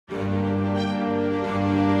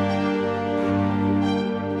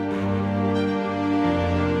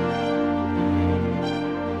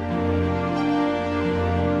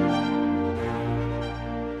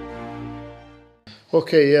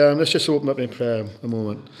Okay, let's just open up in prayer a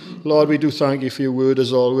moment. Lord, we do thank you for your word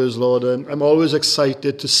as always, Lord. I'm always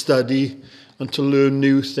excited to study and to learn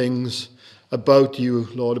new things about you,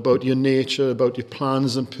 Lord, about your nature, about your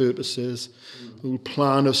plans and purposes, your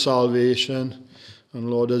plan of salvation. And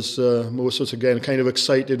Lord, as most of us, again, kind of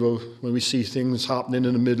excited when we see things happening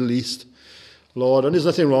in the Middle East, Lord. And there's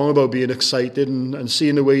nothing wrong about being excited and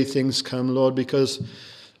seeing the way things come, Lord, because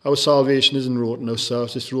our salvation isn't wrought in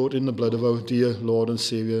ourselves. It's wrought in the blood of our dear Lord and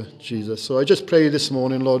Saviour, Jesus. So I just pray this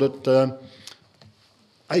morning, Lord, that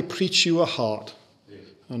I preach you a heart.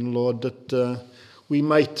 And, Lord, that we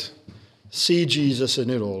might see Jesus in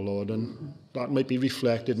it all, Lord, and that might be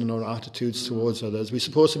reflected in our attitudes towards others. We're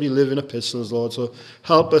supposed to be living epistles, Lord, so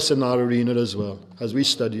help us in that arena as well, as we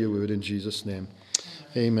study your word in Jesus' name.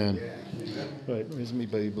 Amen. Right, where's my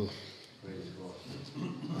Bible?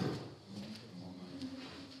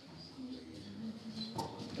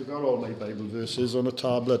 I've got all my Bible verses on a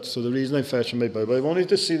tablet, so the reason I'm fetching my Bible, I wanted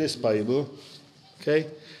to see this Bible, okay? Do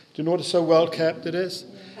you notice how well kept it is?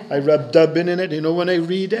 I rub dubbing in it. You know, when I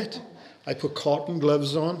read it, I put cotton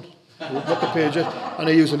gloves on, open up the pages, and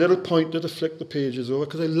I use a little pointer to flick the pages over,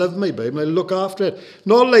 because I love my Bible, I look after it.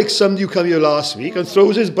 Not like somebody who came here last week and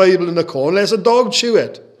throws his Bible in the corner, lets a dog chew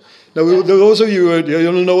it. Now, those of you who are here,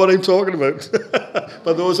 you'll know what I'm talking about.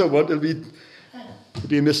 But those who won't, it'll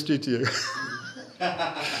be a mystery to you.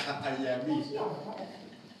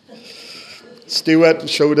 Stuart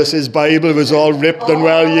showed us his Bible. It was all ripped and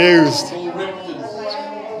well used.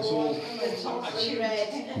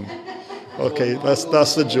 Okay,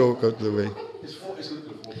 that's the joke out of the way.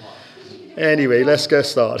 Anyway, let's get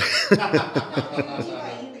started.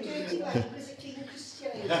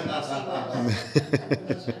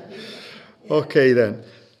 Okay then.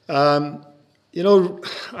 I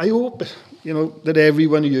hope that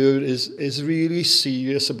everyone here is really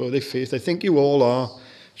serious about their faith. I think you all are.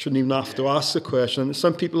 Shouldn't even have to ask the question.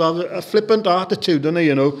 Some people have a flippant attitude, don't they,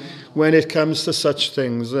 when it comes to such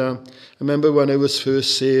things. I remember when I was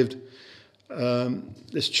first saved,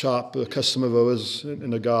 this chap, a customer of ours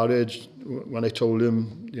in a garage, when I told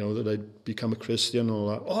him, that I'd become a Christian and all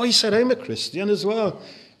that. Oh, he said, I'm a Christian as well,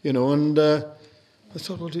 and I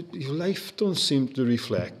thought, well, your life don't seem to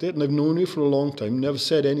reflect it, and I've known you for a long time, never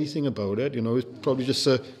said anything about it, it's probably just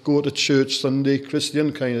a go to church Sunday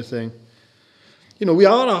Christian kind of thing. We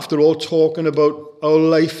are, after all, talking about our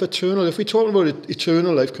life eternal. If we're talking about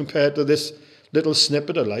eternal life compared to this little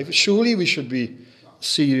snippet of life, surely we should be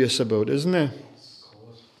serious about it, isn't it?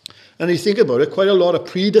 And you think about it, quite a lot of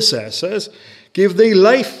predecessors give their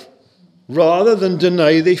life rather than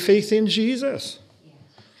deny their faith in Jesus.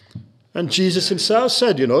 And Jesus himself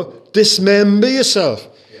said, dismember yourself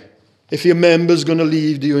if your member's going to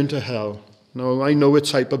lead you into hell. Now, I know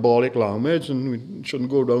it's hyperbolic language and we shouldn't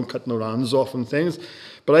go around cutting our hands off and things,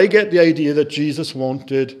 but I get the idea that Jesus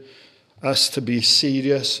wanted us to be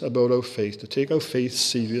serious about our faith, to take our faith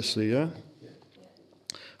seriously, yeah?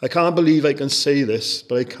 I can't believe I can say this,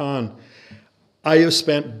 but I can. I have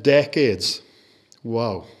spent decades,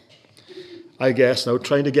 I guess now,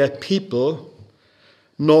 trying to get people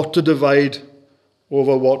not to divide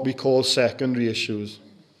over what we call secondary issues.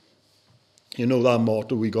 That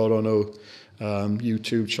motto we got on our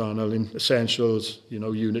YouTube channel, in essentials,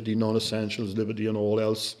 unity, non-essentials, liberty, and all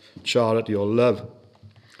else, charity or love.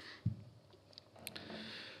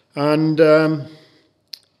 And,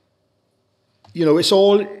 it's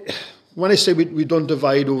all, when I say we don't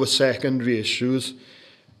divide over secondary issues,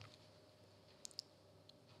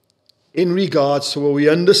 in regards to what we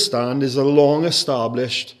understand is a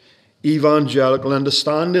long-established evangelical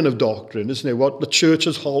understanding of doctrine, isn't it? What the church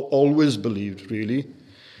has always believed, really.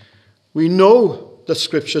 We know that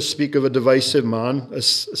scriptures speak of a divisive man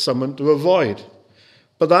as someone to avoid,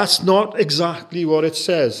 but that's not exactly what it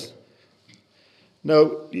says.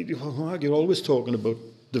 Now, you're always talking about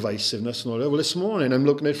divisiveness and all that. Well, this morning I'm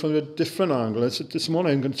looking at it from a different angle. This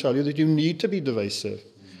morning I'm going to tell you that you need to be divisive.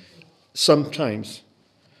 Sometimes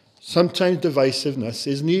divisiveness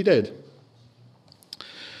is needed.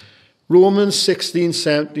 Romans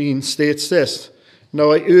 16:17 states this,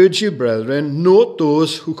 now I urge you, brethren, note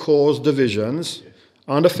those who cause divisions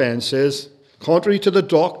and offences, contrary to the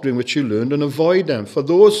doctrine which you learned, and avoid them. For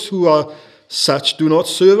those who are such do not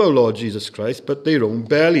serve our Lord Jesus Christ, but their own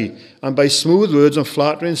belly, and by smooth words and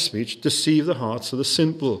flattering speech deceive the hearts of the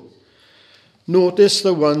simple. Notice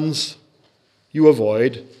the ones you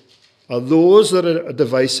avoid are those that are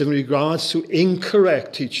divisive in regards to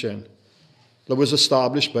incorrect teaching that was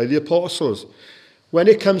established by the apostles. When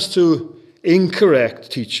it comes to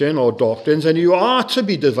incorrect teaching or doctrines, and you are to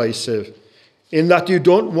be divisive in that you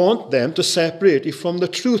don't want them to separate you from the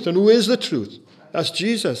truth. And who is the truth? That's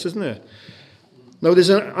Jesus, isn't it? Now, there's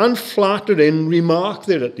an unflattering remark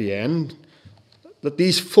there at the end that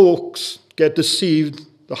these folks get deceived,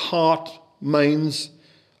 the heart, minds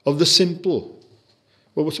of the simple.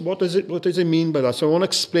 Well, what does it mean by that? So I want to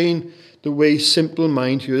explain the way simple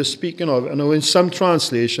mind here is speaking of. I know in some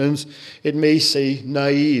translations it may say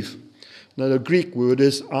naive. Now the Greek word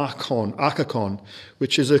is akakon,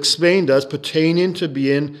 which is explained as pertaining to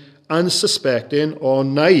being unsuspecting or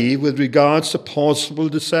naive with regards to possible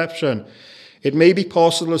deception. It may be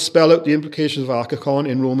possible to spell out the implications of akakon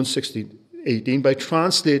in Romans 16:18 by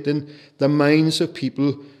translating the minds of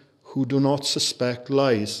people who do not suspect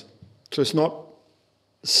lies. So it's not,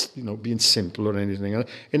 being simple or anything.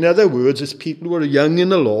 In other words, it's people who are young in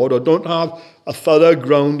the Lord or don't have a thorough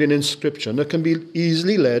grounding in Scripture that can be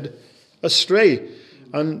easily led astray.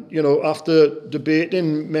 And, after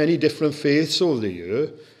debating many different faiths over the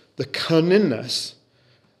year, the cunningness,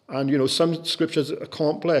 and, some Scriptures are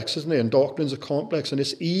complex, isn't it? And doctrines are complex, and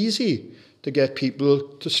it's easy to get people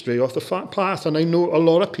to stray off the path. And I know a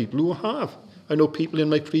lot of people who have. I know people in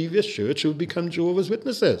my previous church who have become Jehovah's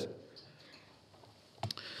Witnesses.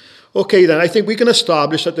 Okay, then, I think we can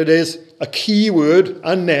establish that there is a key word,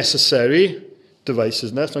 unnecessary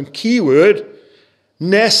divisiveness, and key word,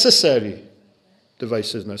 necessary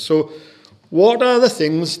divisiveness. So, what are the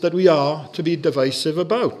things that we are to be divisive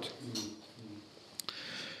about?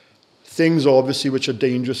 Things, obviously, which are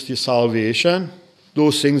dangerous to your salvation.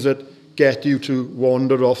 Those things that get you to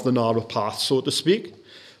wander off the narrow path, so to speak.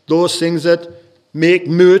 Those things that make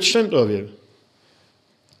merchant of you.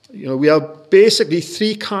 We have basically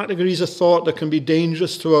three categories of thought that can be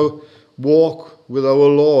dangerous to our walk with our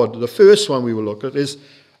Lord. The first one we will look at is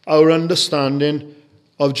our understanding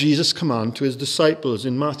of Jesus' command to his disciples.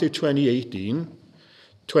 In Matthew 28:18,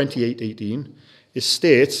 it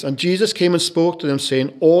states, "And Jesus came and spoke to them,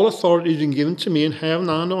 saying, All authority has been given to me in heaven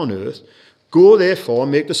and on earth. Go therefore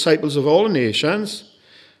and make disciples of all nations,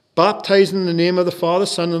 baptizing in the name of the Father,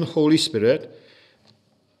 Son, and the Holy Spirit,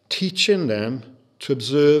 teaching them to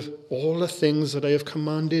observe all the things that I have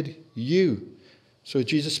commanded you." So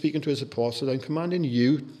Jesus speaking to his apostles, "I'm commanding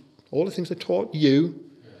you, all the things I taught you,"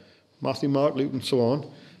 Matthew, Mark, Luke, and so on,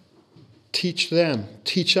 teach them,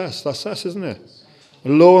 teach us. That's us, isn't it?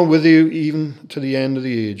 Lo, I'm with you even to the end of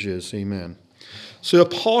the ages. Amen. So the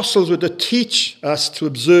apostles were to teach us to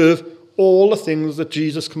observe all the things that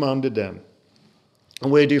Jesus commanded them.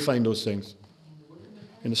 And where do you find those things?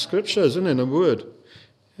 In the Scriptures, isn't it? In the Word.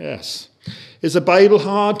 Yes. Is the Bible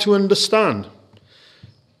hard to understand?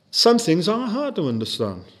 Some things are hard to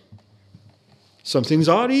understand. Some things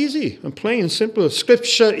are easy and plain and simple.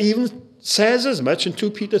 Scripture even says as much in 2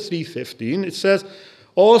 Peter 3:15. It says,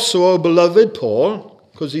 "Also our beloved Paul,"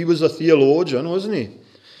 because he was a theologian, wasn't he?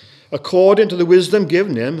 "According to the wisdom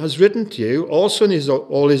given him, has written to you, also in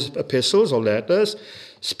all his epistles or letters,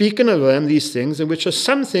 speaking of them these things, in which are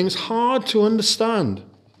some things hard to understand,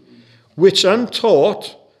 which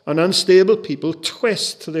untaught and unstable people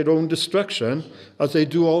twist to their own destruction, as they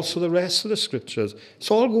do also the rest of the Scriptures." It's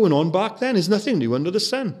all going on back then. There's nothing new under the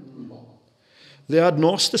sun. They had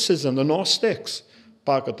Gnosticism, the Gnostics.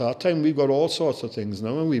 Back at that time, we've got all sorts of things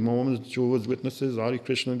now, and we Mormons, Jehovah's Witnesses, Hare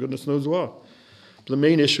Krishna, and goodness knows what. But the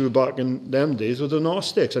main issue back in them days was the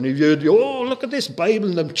Gnostics. And if you heard, "Oh, look at this Bible,"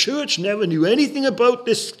 and the church never knew anything about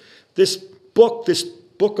this book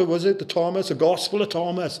of, was it the Thomas, the Gospel of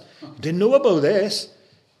Thomas. Didn't know about this.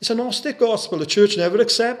 It's a Gnostic gospel. The church never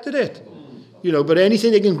accepted it. But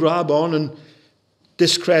anything they can grab on and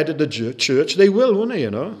discredit the church, they will, won't they,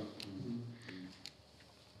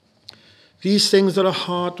 These things that are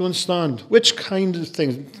hard to understand. Which kind of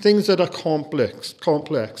things? Things that are complex.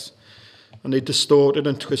 And they're distorted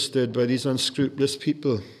and twisted by these unscrupulous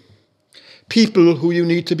people. People who you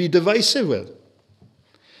need to be divisive with.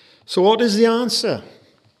 So what is the answer?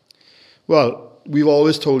 Well, we've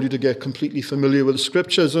always told you to get completely familiar with the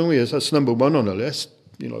Scriptures, haven't we? That's number one on the list.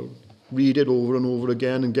 Read it over and over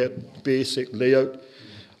again and get basic layout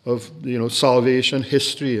of, salvation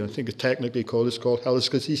history. I think it's technically called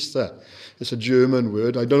Heilsgeschichte. It's a German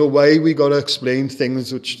word. I don't know why we got to explain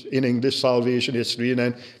things which in English, salvation history, and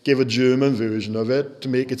then give a German version of it to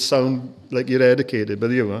make it sound like you're educated. But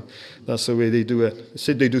that's the way they do it.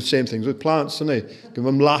 They do the same things with plants, don't they? Give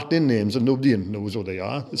them Latin names and nobody knows what they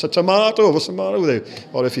are. It's a tomato. What's the matter with it?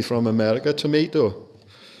 Or if you're from America, tomato.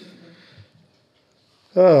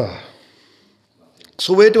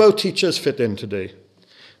 So where do our teachers fit in today?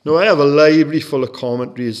 Now, I have a library full of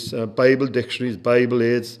commentaries, Bible dictionaries, Bible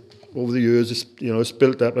aids. Over the years, it's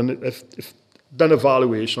built up, and if done a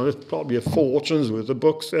valuation, it's probably a fortune's worth of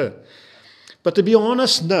books there. But to be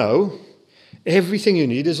honest now, everything you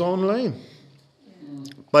need is online.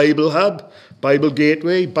 Bible Hub, Bible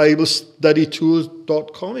Gateway,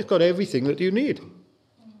 BibleStudyTools.com. It's got everything that you need.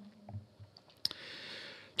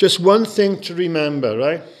 Just one thing to remember,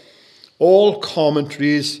 right? All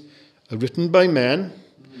commentaries are written by men.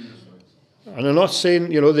 And I'm not saying,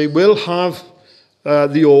 they will have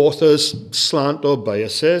the author's slant or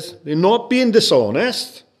biases. They're not being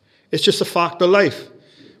dishonest. It's just a fact of life.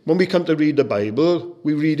 When we come to read the Bible,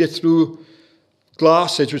 we read it through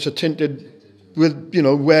glasses which are tinted with,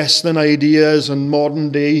 Western ideas and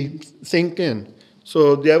modern day thinking.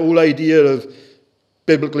 So the whole idea of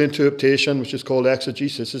biblical interpretation, which is called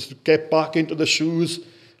exegesis, is to get back into the shoes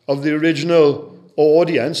of the original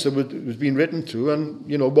audience that it was being written to, and,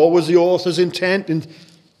 what was the author's intent in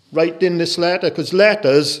writing this letter? Because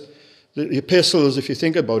letters, the epistles, if you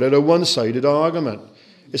think about it, are a one-sided argument.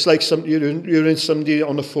 It's like you're in somebody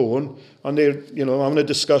on the phone, and they're, having a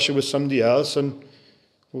discussion with somebody else, and,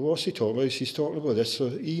 well, what's he talking about? He's talking about this, so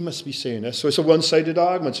he must be saying this. So it's a one-sided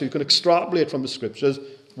argument, so you can extrapolate from the scriptures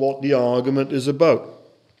what the argument is about.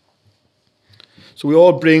 So we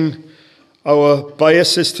all bring our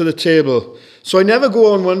biases to the table. So I never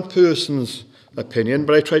go on one person's opinion,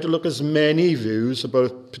 but I try to look at as many views about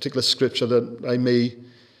a particular scripture that I may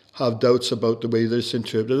have doubts about the way that it's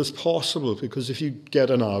interpreted as possible, because if you get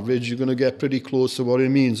an average, you're going to get pretty close to what it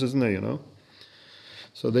means, isn't it,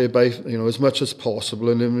 So thereby, as much as possible,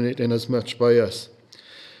 eliminating as much bias.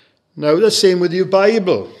 Now, the same with your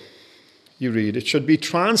Bible. You read, it should be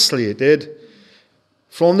translated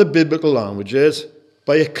from the biblical languages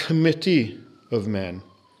by a committee of men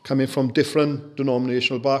coming from different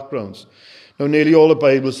denominational backgrounds. Now, nearly all the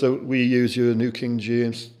Bibles that we use here, the New King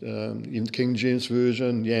James, even King James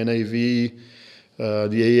Version, the NIV,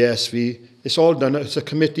 the ASV, it's all done. It's a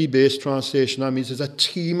committee-based translation. That means there's a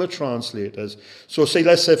team of translators. So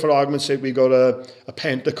let's say for argument's sake, we got a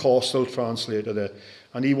Pentecostal translator there,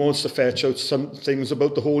 and he wants to fetch out some things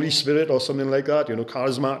about the Holy Spirit or something like that,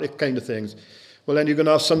 charismatic kind of things. Well, then you're going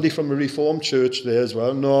to have somebody from a Reformed church there as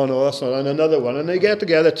well. No, that's not. And another one. And they get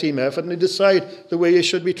together, team effort, and they decide the way it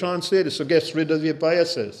should be translated. So it gets rid of your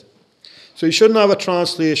biases. So you shouldn't have a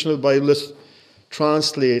translation of the Bible that's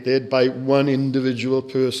translated by one individual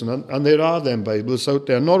person. And there are them Bibles out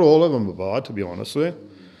there. Not all of them are bad, to be honest with you.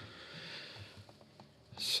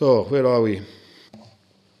 So, where are we?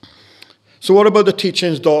 So what about the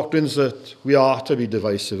teachings, doctrines that we are to be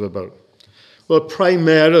divisive about? Well,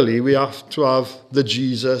 primarily, we have to have the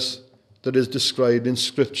Jesus that is described in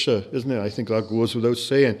Scripture, isn't it? I think that goes without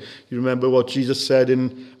saying. You remember what Jesus said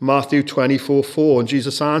in Matthew 24:4, and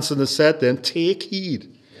Jesus answered and said then, "Take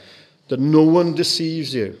heed that no one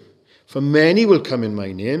deceives you. For many will come in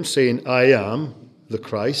my name, saying, I am the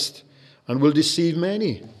Christ, and will deceive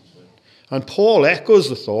many." And Paul echoes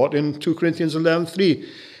the thought in 2 Corinthians 11:3.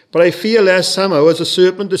 "But I fear lest somehow, as the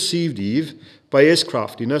serpent deceived Eve by his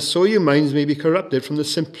craftiness, so your minds may be corrupted from the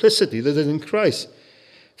simplicity that is in Christ.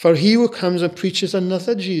 For he who comes and preaches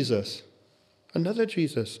another Jesus,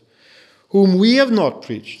 whom we have not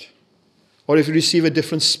preached, or if you receive a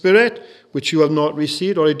different spirit which you have not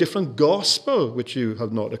received, or a different gospel which you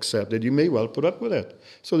have not accepted, you may well put up with it."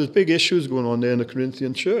 So there's big issues going on there in the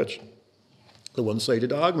Corinthian church. The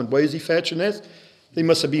one-sided argument. Why is he fetching this? They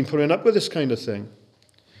must have been putting up with this kind of thing.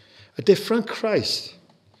 A different Christ.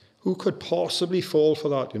 Who could possibly fall for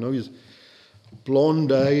that? He's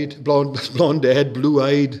blonde-haired,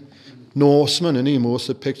 blue-eyed Norseman, isn't he? Most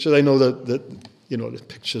of the pictures. I know that the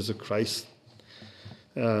pictures of Christ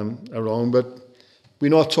are wrong, but we're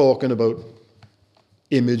not talking about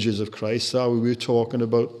images of Christ, are we? We're talking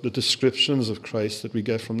about the descriptions of Christ that we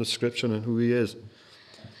get from the Scripture and who he is.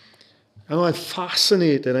 I'm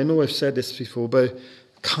fascinated, I know I've said this before, by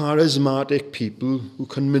charismatic people who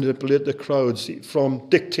can manipulate the crowds, from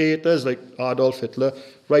dictators like Adolf Hitler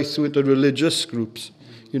right through into religious groups.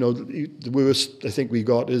 The worst I think we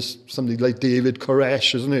got is somebody like David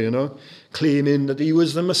Koresh, isn't he, claiming that he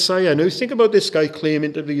was the Messiah. Now, think about this guy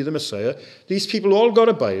claiming to be the Messiah. These people all got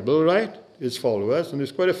a Bible, right? His followers, and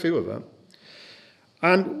there's quite a few of them.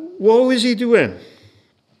 And what was he doing?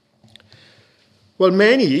 Well,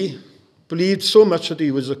 many believed so much that he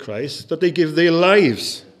was the Christ that they give their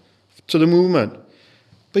lives to the movement.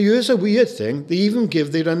 But here's a weird thing. They even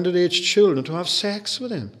give their underage children to have sex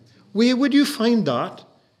with him. Where would you find that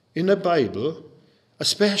in the Bible,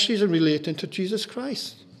 especially as relating to Jesus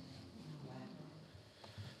Christ?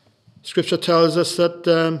 Scripture tells us that,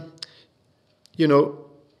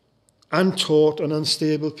 untaught and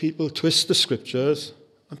unstable people twist the Scriptures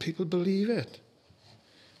and people believe it.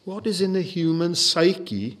 What is in the human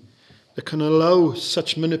psyche that can allow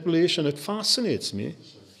such manipulation? It fascinates me.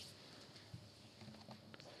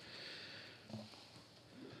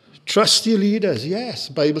 Trust your leaders. Yes,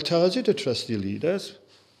 the Bible tells you to trust your leaders,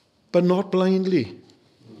 but not blindly.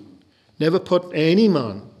 Never put any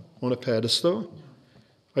man on a pedestal.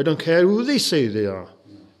 I don't care who they say they are.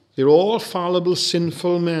 They're all fallible,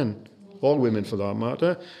 sinful men, all women for that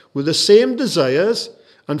matter, with the same desires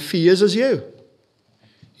and fears as you.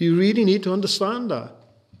 You really need to understand that.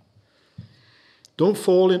 Don't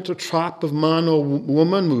fall into a trap of man or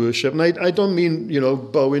woman worship. And I don't mean,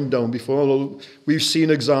 bowing down before, although we've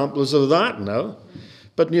seen examples of that now.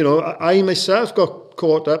 But, I myself got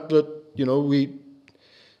caught up that, the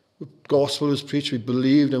gospel was preached, we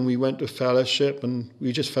believed, and we went to fellowship, and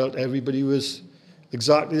we just felt everybody was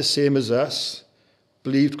exactly the same as us.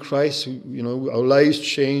 Believed Christ, our lives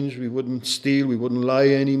changed. We wouldn't steal, we wouldn't lie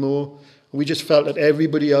anymore. We just felt that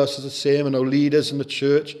everybody else is the same, and our leaders in the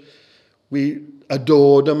church, we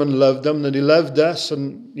adored them and loved them, and they loved us,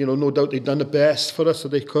 and, no doubt they'd done the best for us that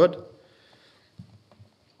they could.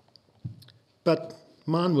 But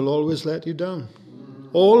man will always let you down.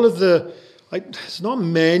 There's not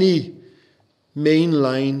many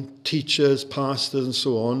mainline teachers, pastors, and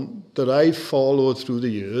so on that I've followed through the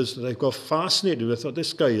years that I've got fascinated with. I thought,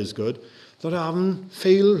 this guy is good, that I haven't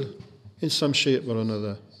failed in some shape or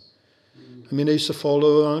another. I mean, I used to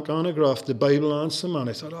follow Anagraph, the Bible Answer Man.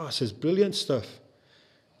 I thought, this is brilliant stuff.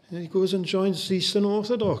 And he goes and joins the Eastern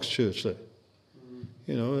Orthodox Church there.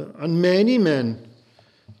 And many men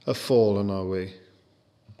have fallen our way.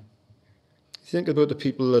 Think about the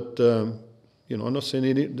people that, I'm not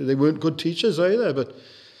saying they weren't good teachers either, but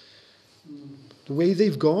the way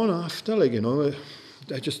they've gone after,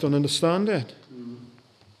 I just don't understand it.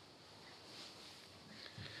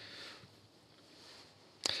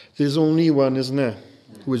 There's only one, isn't there,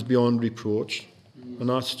 who is beyond reproach, and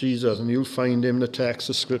that's Jesus, and you'll find him in the text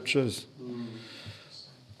of scriptures.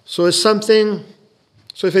 So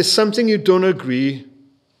if there's something you don't agree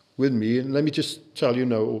with me, and let me just tell you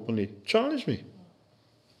now openly, challenge me.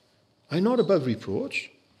 I'm not above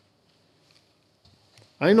reproach.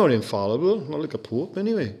 I'm not infallible, not like a pope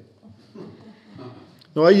anyway.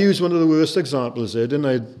 Now, I used one of the worst examples there, didn't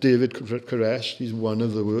I? David Koresh, he's one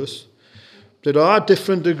of the worst. There are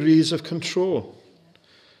different degrees of control.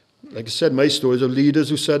 Like I said, my stories of leaders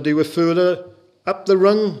who said they were further up the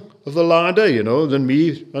rung of the ladder, than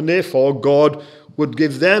me, and therefore God would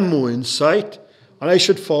give them more insight, and I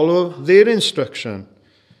should follow their instruction.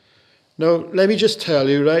 Now, let me just tell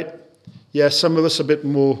you, right? Yes, some of us are a bit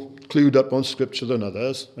more clued up on Scripture than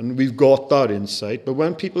others, and we've got that insight. But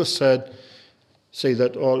when people say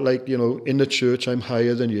that, in the church I'm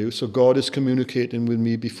higher than you, so God is communicating with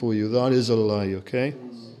me before you, that is a lie, okay?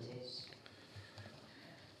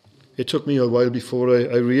 It took me a while before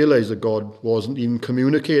I realized that God wasn't even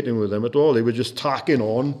communicating with them at all. They were just tacking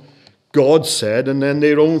on God said, and then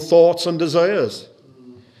their own thoughts and desires.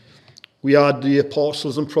 We had the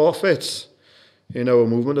apostles and prophets in our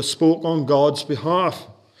movement that spoke on God's behalf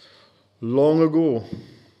long ago.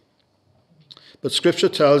 But Scripture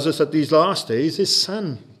tells us that these last days, his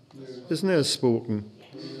Son, isn't it, has spoken.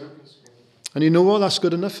 And you know what? That's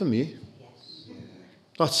good enough for me.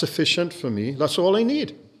 That's sufficient for me. That's all I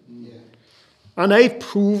need. And I've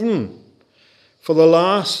proven for the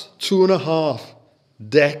last 2.5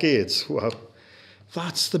 decades, well,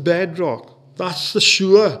 that's the bedrock. That's the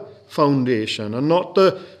sure foundation, and not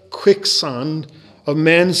the quicksand of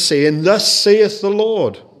men saying, "Thus saith the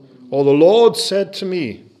Lord," or "the Lord said to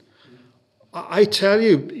me." I tell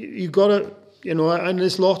you, you've got to, and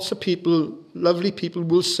there's lots of people, lovely people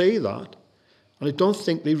will say that, and I don't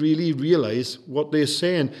think they really realize what they're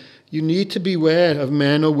saying. You need to beware of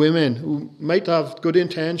men or women who might have good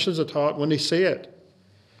intentions at heart when they say it.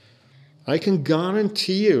 I can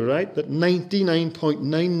guarantee you, right, that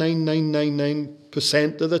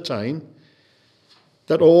 99.99999% of the time,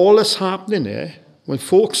 that all that's happening there, when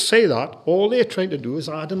folks say that, all they're trying to do is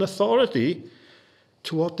add an authority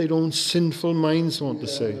to what their own sinful minds want to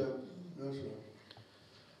say.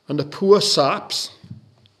 And the poor saps,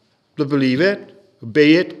 they believe it,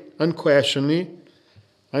 obey it unquestionably.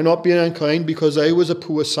 I'm not being unkind because I was a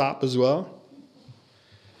poor sap as well,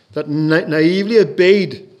 that naively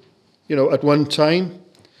obeyed, at one time.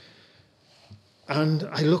 And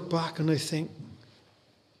I look back and I think,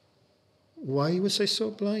 why was I so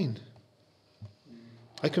blind?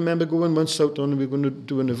 I can remember going once out and we were going to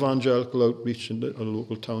do an evangelical outreach in a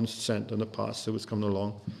local town centre, and the pastor was coming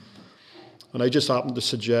along. And I just happened to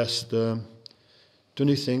suggest, don't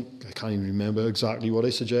you think, I can't even remember exactly what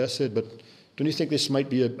I suggested, but don't you think this might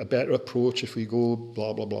be a better approach if we go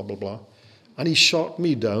blah, blah, blah, blah, blah? And he shot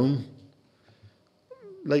me down,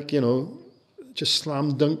 like, just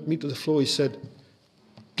slam dunked me to the floor. He said,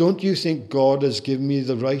 don't you think God has given me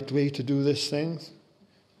the right way to do these things?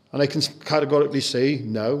 And I can categorically say,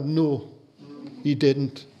 no, he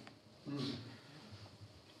didn't.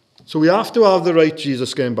 So we have to have the right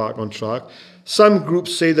Jesus getting back on track. Some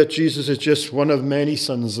groups say that Jesus is just one of many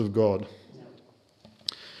sons of God.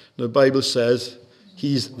 The Bible says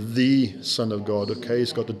he's the Son of God, okay?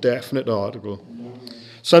 He's got a definite article.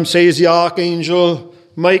 Some say he's the Archangel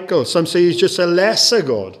Michael. Some say he's just a lesser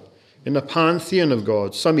God in the pantheon of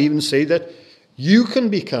gods. Some even say that you can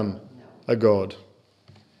become a God.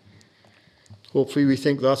 Hopefully we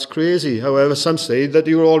think that's crazy. However, some say that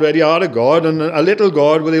you already are a God, and a little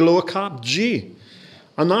God with a lower cap, G.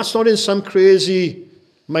 And that's not in some crazy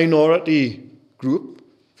minority group.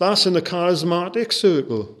 That's in the charismatic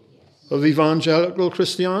circle of evangelical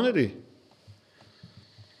Christianity.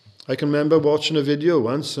 I can remember watching a video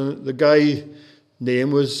once, and the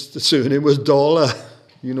surname was Dollar.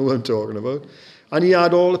 You know what I'm talking about. And he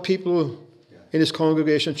had all the people in his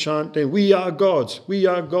congregation chanting, "We are gods, we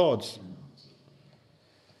are gods."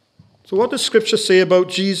 So what does Scripture say about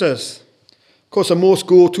Jesus? Of course, the most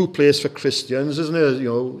go-to place for Christians, isn't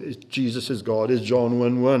it? Jesus is God, is John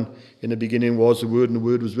 1:1. In the beginning was the Word, and the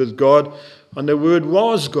Word was with God, and the Word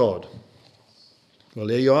was God. Well,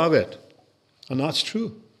 there you have it. And that's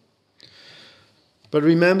true. But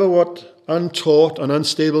remember what untaught and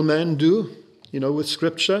unstable men do, with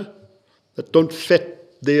Scripture, that don't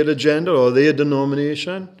fit their agenda or their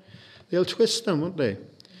denomination. They'll twist them, won't they?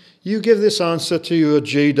 You give this answer to your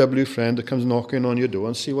JW friend that comes knocking on your door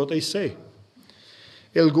and see what they say.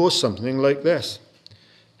 It'll go something like this.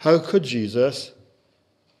 How could Jesus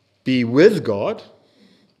be with God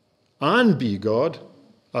and be God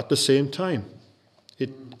at the same time?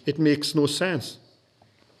 It makes no sense.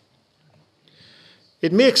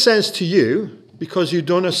 It makes sense to you because you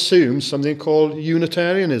don't assume something called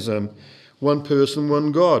Unitarianism, one person,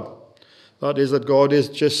 one God. That is, that God is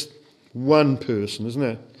just one person, isn't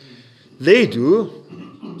it? They do,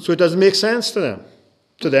 so it doesn't make sense to them.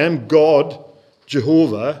 To them, God,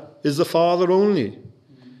 Jehovah, is the Father only.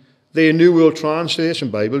 The New World Translation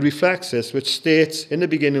Bible reflects this, which states, in the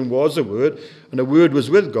beginning was the Word, and the Word was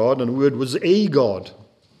with God, and the Word was a God.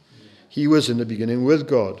 He was in the beginning with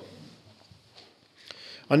God.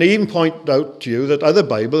 And they even point out to you that other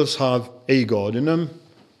Bibles have a God in them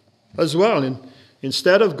as well,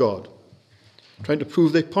 instead of God, trying to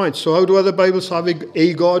prove their point. So how do other Bibles have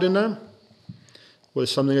a God in them? Well,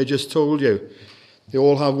 it's something I just told you. They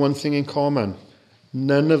all have one thing in common.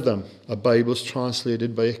 None of them are Bibles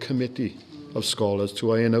translated by a committee of scholars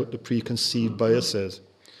to iron out the preconceived biases.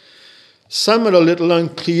 Some are a little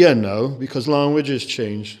unclear now because languages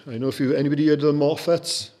change. I know anybody heard of the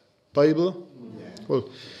Moffat's Bible? Yeah. Well,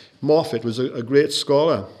 Moffat was a great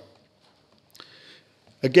scholar.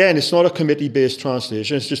 Again, it's not a committee-based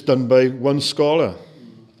translation. It's just done by one scholar,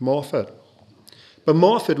 Moffat. But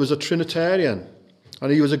Moffat was a Trinitarian,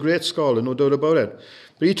 and he was a great scholar, no doubt about it.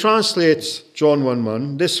 But he translates John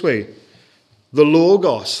 1:1 this way. The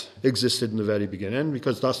Logos existed in the very beginning,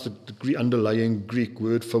 because that's the underlying Greek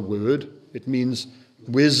word for word. It means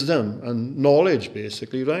wisdom and knowledge,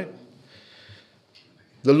 basically, right?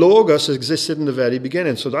 The Logos existed in the very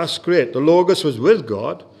beginning, so that's great. The Logos was with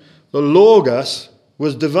God. The Logos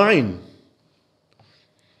was divine.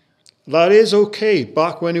 That is okay,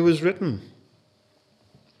 back when it was written.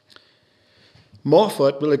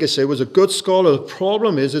 Moffat, like I say, was a good scholar. The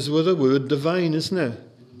problem is with the word divine, isn't it?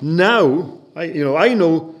 Now, I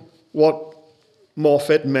know what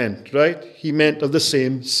Moffat meant, right? He meant of the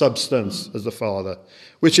same substance as the Father,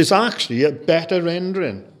 which is actually a better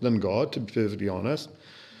rendering than God, to be perfectly honest.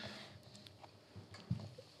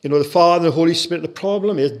 The Father and the Holy Spirit, the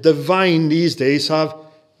problem is divine these days have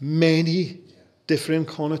many different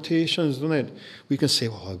connotations, don't it? We can say,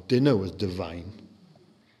 dinner was divine,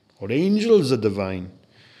 or angels are divine.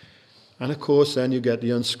 And of course, then you get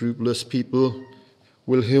the unscrupulous people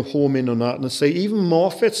will home in on that and say, even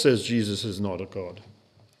Moffat says Jesus is not a God.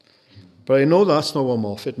 But I know that's not what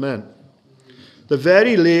Moffat meant. The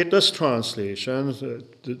very latest translations,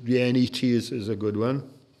 the NET is a good one,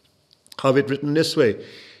 have it written this way.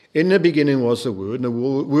 In the beginning was the Word, and the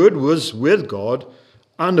Word was with God,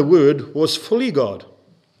 and the Word was fully God.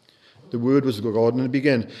 The Word was God in the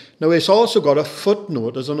beginning. Now, it's also got a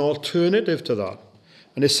footnote as an alternative to that.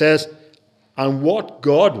 And it says, and what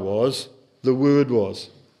God was, the Word was,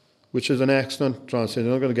 which is an excellent translation.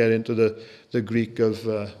 I'm not going to get into the Greek of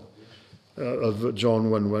John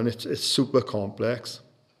 1:1. It's super complex.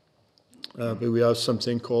 But we have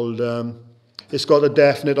something called, it's got a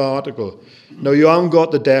definite article. Now, you haven't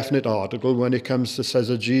got the definite article when it comes to says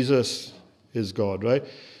that Jesus is God, right?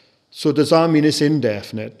 So does that mean it's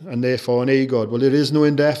indefinite and therefore an agod? Well, there is no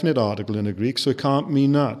indefinite article in the Greek, so it can't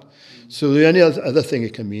mean that. So the only other thing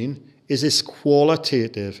it can mean is it's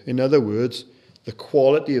qualitative. In other words, the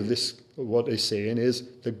quality of this, what they're saying is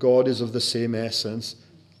that God is of the same essence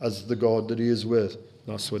as the God that he is with.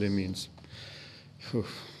 That's what it means.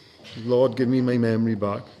 Lord, give me my memory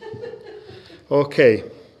back. Okay.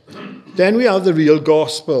 Then we have the real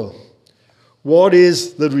gospel. What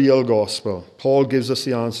is the real gospel? Paul gives us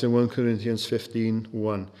the answer in 1 Corinthians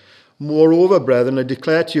 15:1. Moreover, brethren, I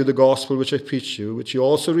declare to you the gospel which I preached to you, which you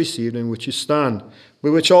also received, and in which you stand, by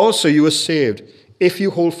which also you were saved, if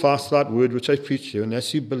you hold fast that word which I preached to you,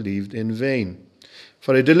 unless you believed in vain.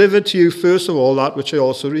 For I delivered to you first of all that which I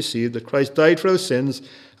also received, that Christ died for our sins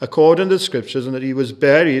according to the Scriptures, and that he was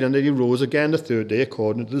buried, and that he rose again the third day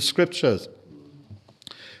according to the Scriptures.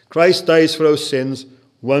 Christ dies for our sins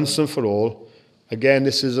once and for all. Again,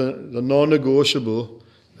 this is the non-negotiable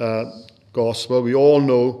gospel. We all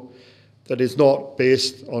know that it's not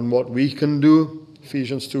based on what we can do.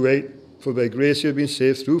 Ephesians 2:8, for by grace you have been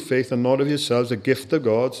saved through faith, and not of yourselves, a gift of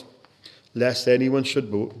God, lest anyone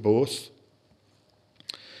should boast.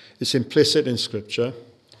 It's implicit in Scripture.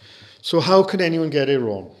 So how can anyone get it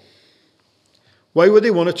wrong? Why would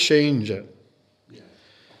they want to change it?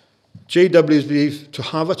 JWs believe to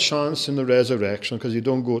have a chance in the resurrection, because you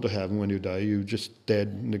don't go to heaven when you die, you're just dead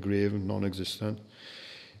in the grave and non-existent.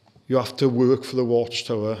 You have to work for the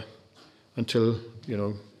watchtower until,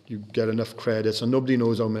 you get enough credits, and nobody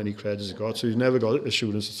knows how many credits you got, so you've never got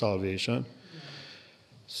assurance of salvation.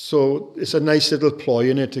 So it's a nice little ploy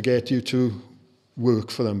in it to get you to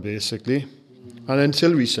work for them, basically. And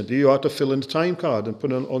until recently, you had to fill in the time card and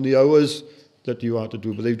put on the hours that you had to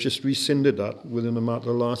do, but they've just rescinded that within a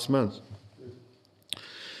matter of last month.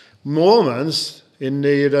 Mormons, in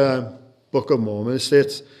their Book of Mormon,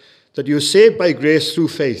 states that you're saved by grace through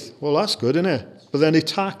faith. Well, that's good, isn't it? But then they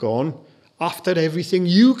tack on, after everything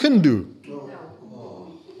you can do.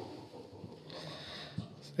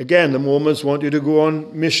 Again, the Mormons want you to go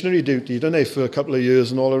on missionary duty, don't they, for a couple of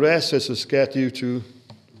years and all the rest. It's to get you to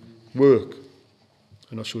work.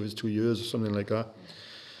 I'm not sure if it's 2 years or something like that.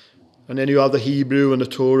 And then you have the Hebrew and the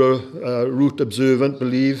Torah root observant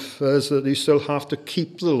believers that you still have to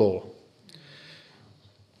keep the law.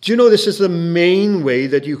 Do you know this is the main way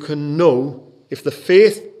that you can know if the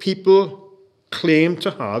faith people claim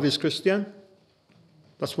to have is Christian?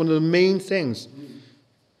 That's one of the main things.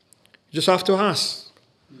 You just have to ask,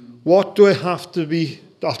 what do I have to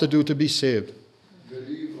do to be saved?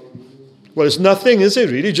 Well, it's nothing, is it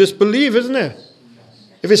really? Just believe, isn't it?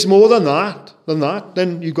 If it's more than that,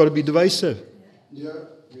 then you've got to be divisive.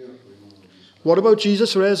 What about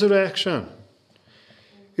Jesus' resurrection?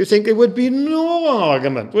 You think there would be no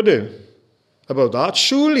argument, would you, about that?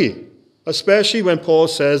 Surely. Especially when Paul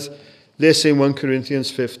says this in 1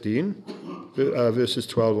 Corinthians 15, verses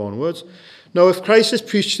 12 onwards. Now, if Christ is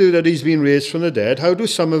preached to you that he's been raised from the dead, how do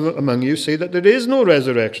some among you say that there is no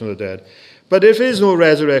resurrection of the dead? But if there is no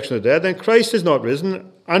resurrection of the dead, then Christ is not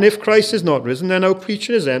risen. And if Christ is not risen, then our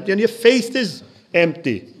preaching is empty and your faith is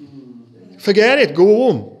empty. Forget it. Go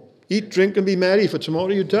home. Eat, drink, and be merry, for tomorrow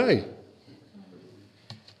you die.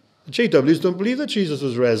 The JWs don't believe that Jesus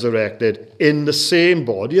was resurrected in the same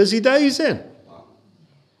body as he dies in.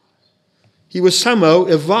 He was somehow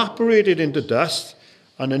evaporated into dust,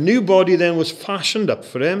 and a new body then was fashioned up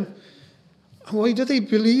for him. And why do they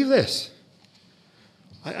believe this?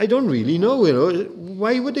 I don't really know,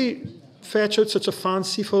 Why would they fetch out such a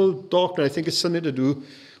fanciful doctrine? I think it's something to do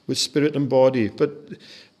with spirit and body. But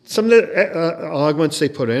some of the arguments they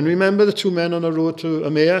put in, remember the two men on the road to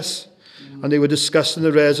Emmaus? And they were discussing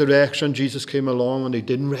the resurrection. Jesus came along and they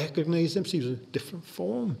didn't recognize him. So he was in a different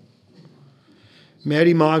form.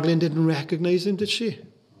 Mary Magdalene didn't recognize him, did she?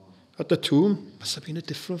 At the tomb. Must have been a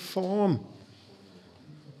different form.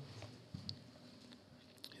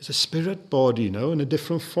 It's a spirit body now in a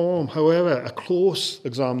different form. However, a close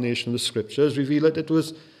examination of the Scriptures revealed that it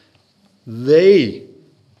was they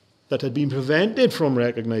that had been prevented from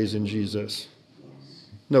recognizing Jesus.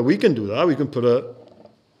 Now, we can do that. We can put a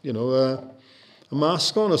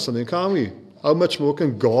mask on or something, can't we? How much more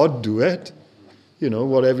can God do it?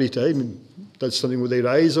 Every time he does something with their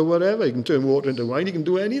eyes or whatever. He can turn water into wine. He can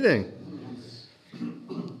do anything.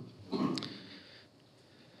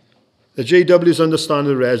 The JWs understand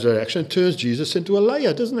the resurrection turns Jesus into a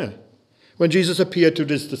liar, doesn't it? When Jesus appeared to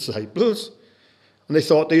his disciples, and they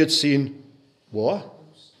thought they had seen, what?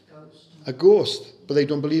 A ghost. But they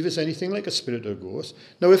don't believe it's anything like a spirit or a ghost.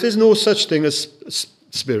 Now, if there's no such thing as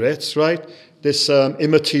spirits, right? This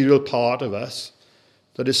immaterial part of us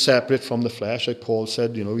that is separate from the flesh, like Paul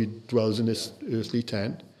said, he dwells in this earthly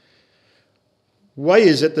tent. Why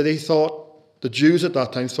is it that the Jews at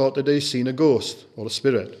that time thought that they'd seen a ghost or a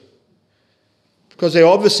spirit? Because they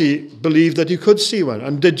obviously believed that you could see one.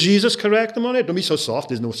 And did Jesus correct them on it? Don't be so soft,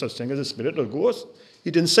 there's no such thing as a spirit or a ghost.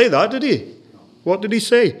 He didn't say that, did he? What did he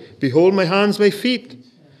say? Behold my hands, my feet.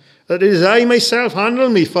 That it is I myself, handle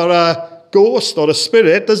me, for a ghost or a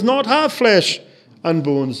spirit does not have flesh and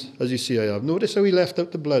bones, as you see I have. Notice how he left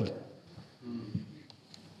out the blood.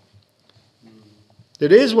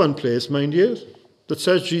 There is one place, mind you, that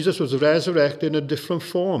says Jesus was resurrected in a different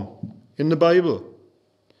form in the Bible,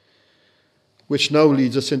 which now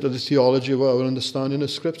leads us into the theology of our understanding of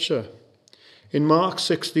Scripture. In Mark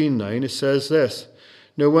 16:9, it says this,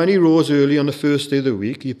 Now when he rose early on the first day of the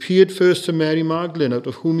week, he appeared first to Mary Magdalene, out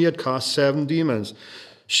of whom he had cast 7 demons.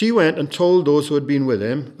 She went and told those who had been with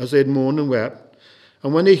him, as they had mourned and wept.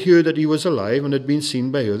 And when they heard that he was alive and had been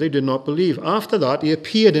seen by her, they did not believe. After that, he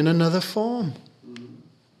appeared in another form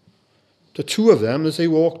to 2 of them as they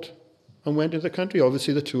walked and went into the country.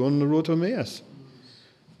 Obviously, the 2 on the road to Emmaus.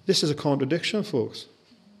 This is a contradiction, folks.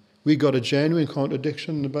 We got a genuine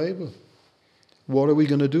contradiction in the Bible. What are we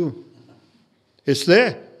going to do? It's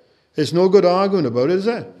there. There's no good arguing about it, is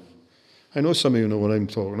there? I know some of you know what I'm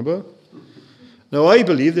talking about. Now, I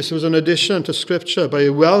believe this was an addition to Scripture by a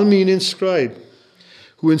well-meaning scribe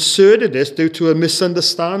who inserted this due to a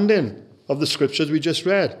misunderstanding of the Scriptures we just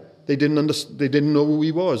read. They didn't know who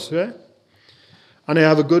he was, right? And I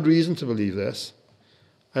have a good reason to believe this.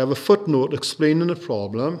 I have a footnote explaining the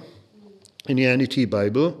problem in the NET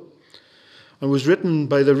Bible, and was written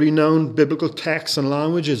by the renowned biblical text and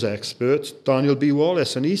languages expert, Daniel B.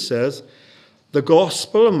 Wallace, and he says, the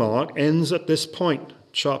Gospel of Mark ends at this point,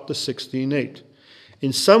 chapter 16:8.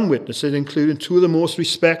 In some witnesses, including 2 of the most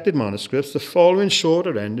respected manuscripts, the following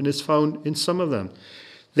shorter ending is found in some of them.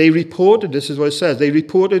 They reported, this is what it says, they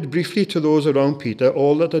reported briefly to those around Peter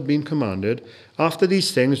all that had been commanded. After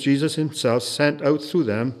these things, Jesus himself sent out through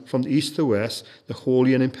them from the east to west the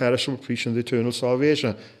holy and imperishable preaching of eternal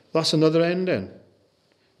salvation. That's another ending.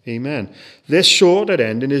 Amen. This shorter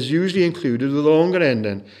ending is usually included with a longer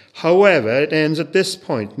ending. However, it ends at this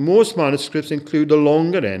point. Most manuscripts include the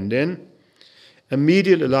longer ending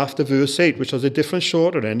immediately after verse 8, which has a different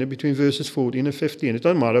shorter ending between verses 14 and 15. It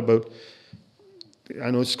doesn't matter about,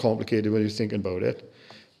 I know it's complicated when you're thinking about it,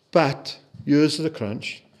 but here's the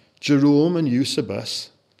crunch. Jerome and Eusebius,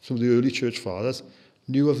 some of the early church fathers,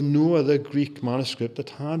 knew of no other Greek manuscript that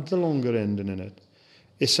had the longer ending in it.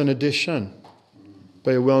 It's an addition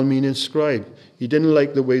by a well-meaning scribe. He didn't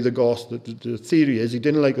like the way the theory is, he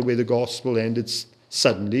didn't like the way the gospel ended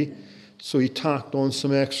suddenly, so he tacked on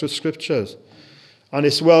some extra scriptures. And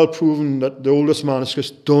it's well proven that the oldest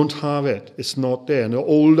manuscripts don't have it. It's not there. And the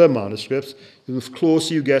older manuscripts, the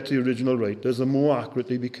closer you get to the original writers, the more accurate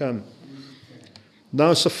they become.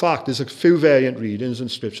 Now it's a fact, there's a few variant readings in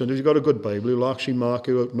Scripture. And if you've got a good Bible, you'll actually mark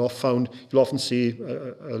it out, not found. You'll often see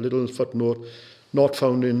a little footnote, not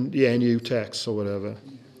found in the NU text or whatever.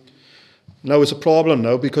 Now it's a problem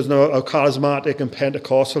now, because now our charismatic and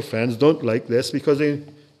Pentecostal friends don't like this, because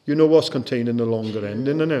you know what's contained in the longer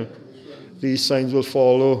ending, you know. These signs will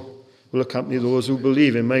follow, will accompany those who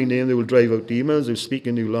believe. In my name they will drive out demons, they will speak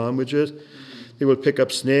in new languages. They will pick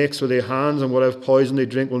up snakes with their hands, and whatever poison they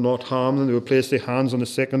drink will not harm them. They will place their hands on the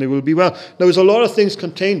sick, and they will be well. Now, there's a lot of things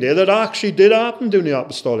contained there that actually did happen during the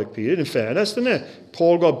apostolic period, in fairness, didn't it?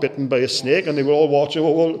 Paul got bitten by a snake, and they were all watching.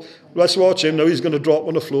 Well, let's watch him. Now he's going to drop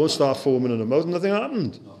on the floor and start foaming in the mouth, and nothing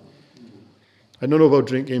happened. I don't know about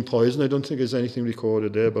drinking poison. I don't think there's anything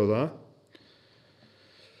recorded there about that.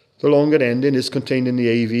 The longer ending is contained in the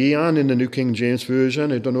AV and in the New King James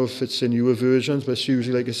Version. I don't know if it's in newer versions, but it's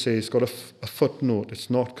usually, like I say, it's got a footnote.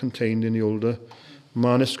 It's not contained in the older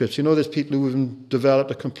manuscripts. You know, there's people who have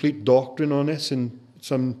developed a complete doctrine on this in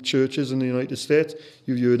some churches in the United States.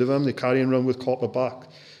 You've heard of them. They're carrying around with copperback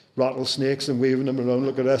rattlesnakes and waving them around.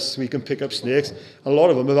 Look at us, we can pick up snakes. A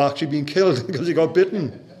lot of them have actually been killed because they got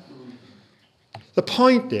bitten. The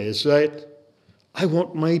point is, right, I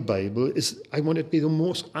want my Bible, I want it to be the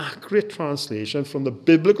most accurate translation from the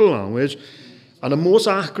biblical language and the most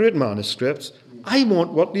accurate manuscripts. I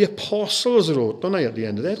want what the apostles wrote, don't I, at the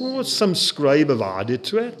end of that? I want what some scribe have added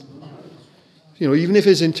to it. You know, even if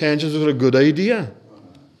his intentions were a good idea.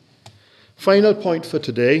 Final point for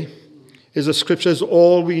today is that Scripture is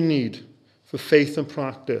all we need for faith and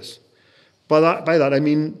practice. By that I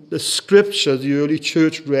mean the Scripture the early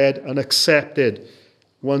church read and accepted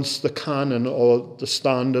once the canon or the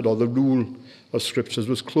standard or the rule of Scriptures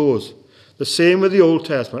was closed. The same with the Old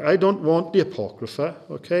Testament. I don't want the Apocrypha,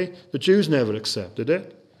 okay? The Jews never accepted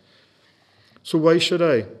it. So why should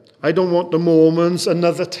I? I don't want the Mormons,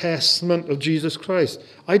 another testament of Jesus Christ.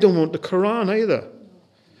 I don't want the Quran either.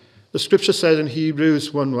 The scripture says in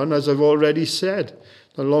Hebrews 1:1, as I've already said,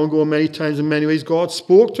 not long ago, many times, in many ways, God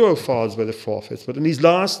spoke to our fathers by the prophets. But in these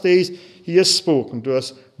last days, he has spoken to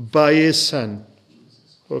us by his Son.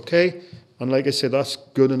 Okay? And like I said, that's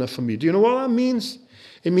good enough for me. Do you know what that means?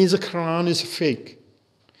 It means the Quran is a fake.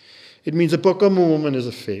 It means the Book of Mormon is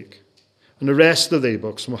a fake. And the rest of their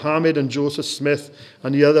books, Muhammad and Joseph Smith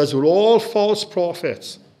and the others, were all false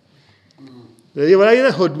prophets. They were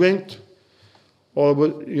either hoodwinked or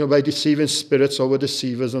were, by deceiving spirits, or were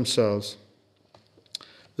deceivers themselves.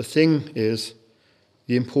 The thing is,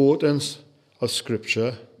 the importance of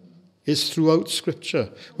Scripture is throughout Scripture.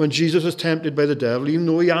 When Jesus was tempted by the devil, even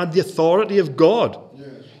though he had the authority of God,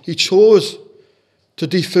 he chose to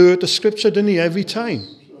defer to Scripture, didn't he, every time?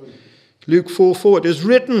 Luke 4:4, it is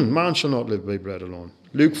written, man shall not live by bread alone.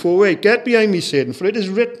 Luke 4:8, get behind me, Satan, for it is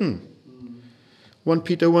written. 1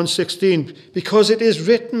 Peter 1:16, because it is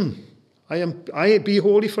written, I be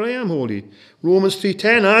holy, for I am holy. Romans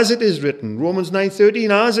 3:10, as it is written. Romans 9:13,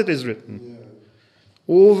 as it is written.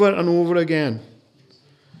 Over and over again.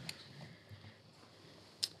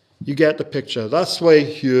 You get the picture. That's why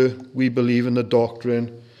here we believe in the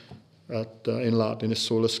doctrine in Latin is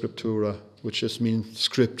sola scriptura, which just means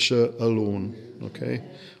scripture alone. Okay?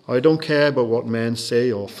 I don't care about what men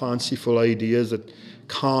say or fanciful ideas that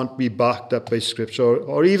can't be backed up by scripture,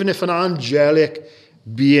 or even if an angelic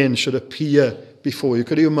being should appear before you.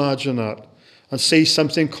 Could you imagine that? And say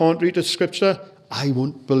something contrary to scripture? I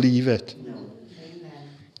won't believe it. No.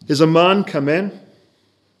 There's a man coming.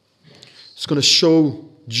 It's going to show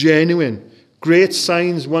genuine, great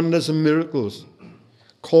signs, wonders, and miracles.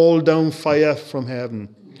 Call down fire from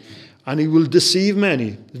heaven. And he will deceive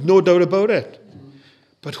many. There's no doubt about it.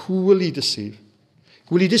 But who will he deceive?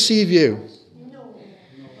 Will he deceive you?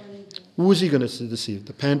 Who is he going to deceive?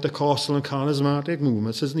 The Pentecostal and charismatic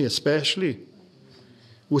movements, isn't he? Especially.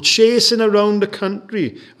 We're chasing around the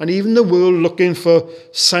country and even the world looking for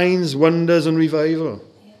signs, wonders, and revival.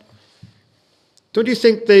 Don't you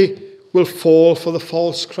think they will fall for the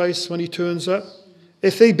false Christ when he turns up?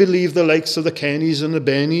 If they believe the likes of the Kennys and the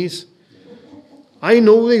Bennies, I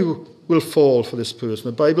know they will fall for this person.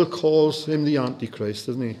 The Bible calls him the Antichrist,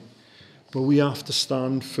 doesn't he? But we have to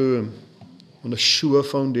stand firm on the sure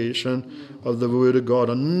foundation of the Word of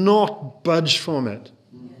God and not budge from it.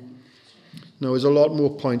 Now, there's a lot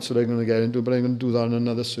more points that I'm going to get into, but I'm going to do that in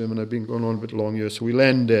another sermon. I've been going on a bit long here, so we'll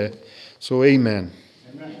end there. So, amen.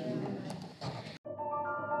 Amen.